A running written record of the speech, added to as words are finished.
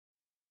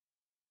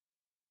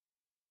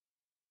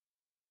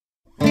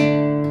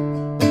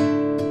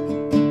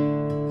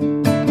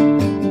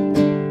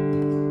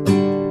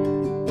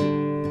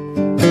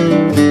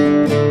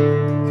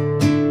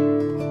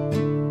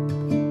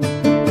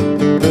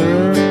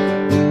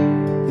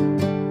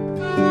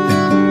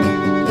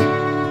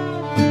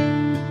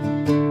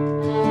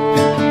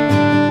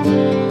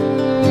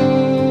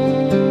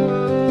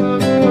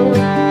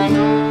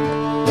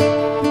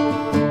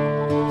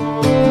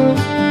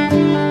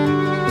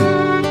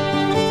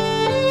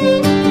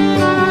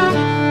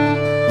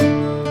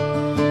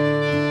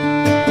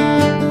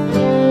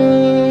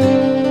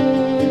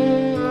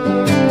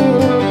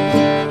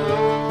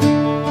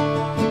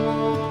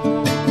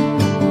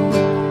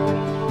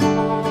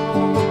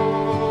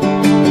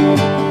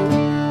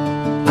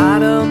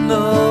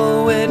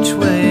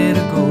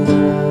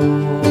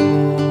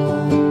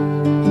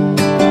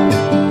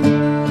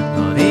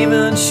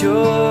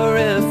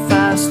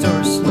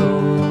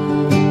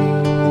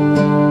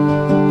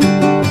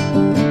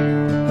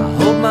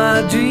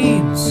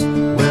dreams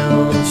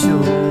will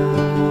show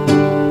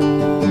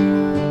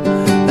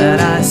that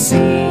I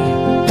see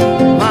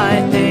my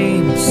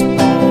aims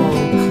all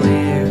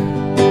clear,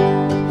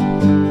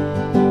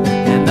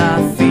 and I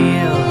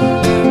feel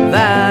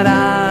that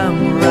I'm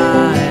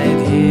right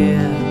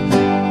here.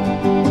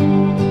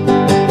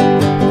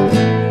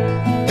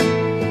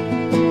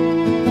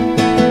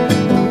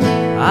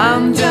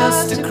 I'm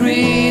just a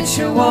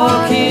creature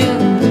walking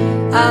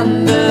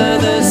under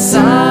the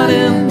sun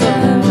and the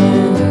moon.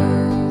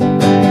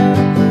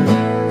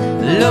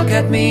 Look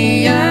at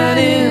me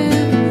yearning,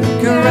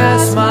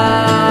 caress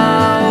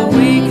my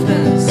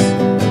weakness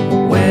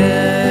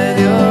with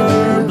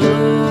your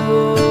bloom.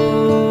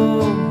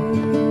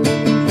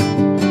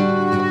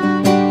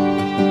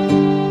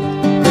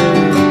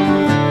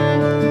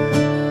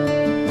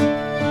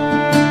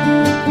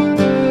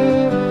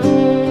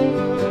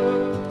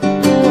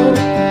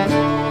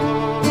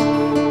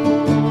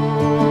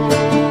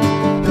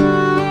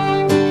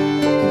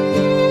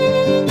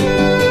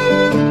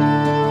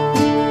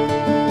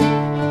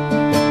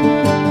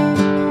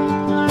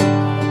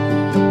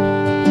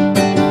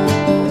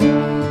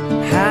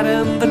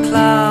 The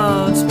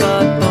clouds,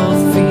 but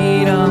both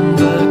feet on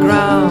the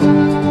ground.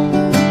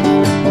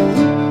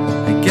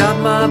 I got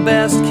my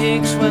best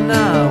kicks when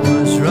I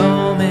was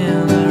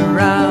roaming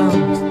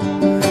around.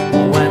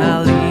 When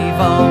I leave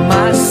all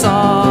my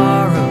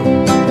sorrow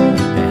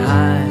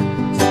behind,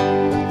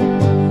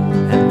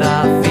 and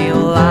I feel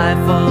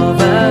life of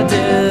a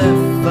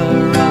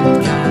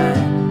different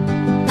kind.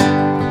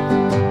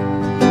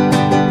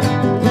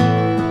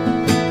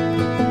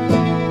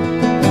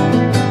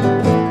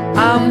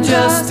 I'm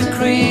just a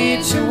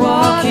creature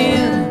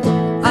walking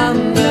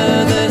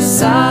under the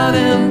sun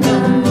and the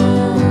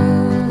moon.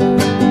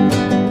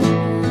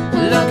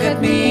 Look at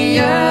me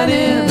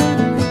yearning,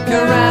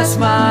 caress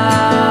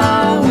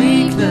my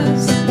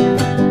weakness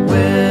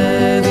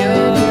with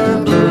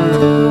your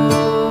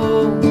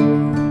bloom.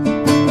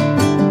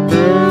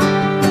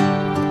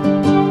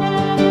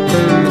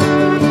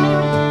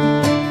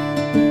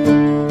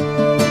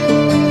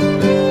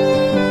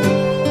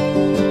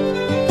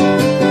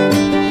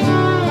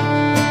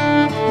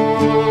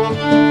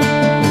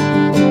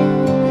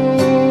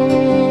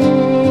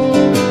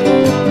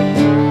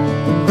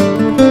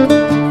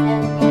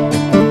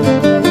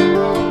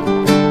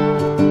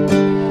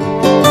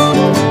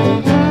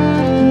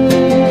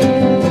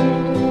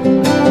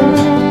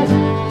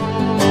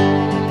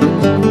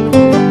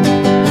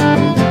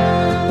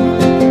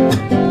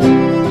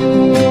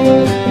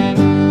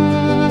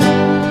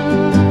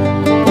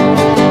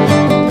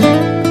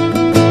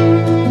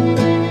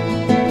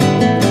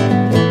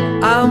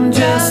 I'm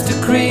just a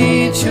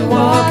creature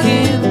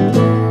walking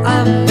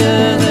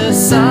under the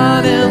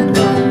sun and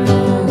the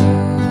moon.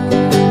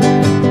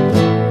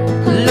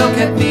 Look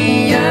at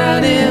me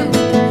yearning,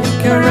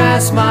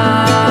 caress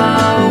my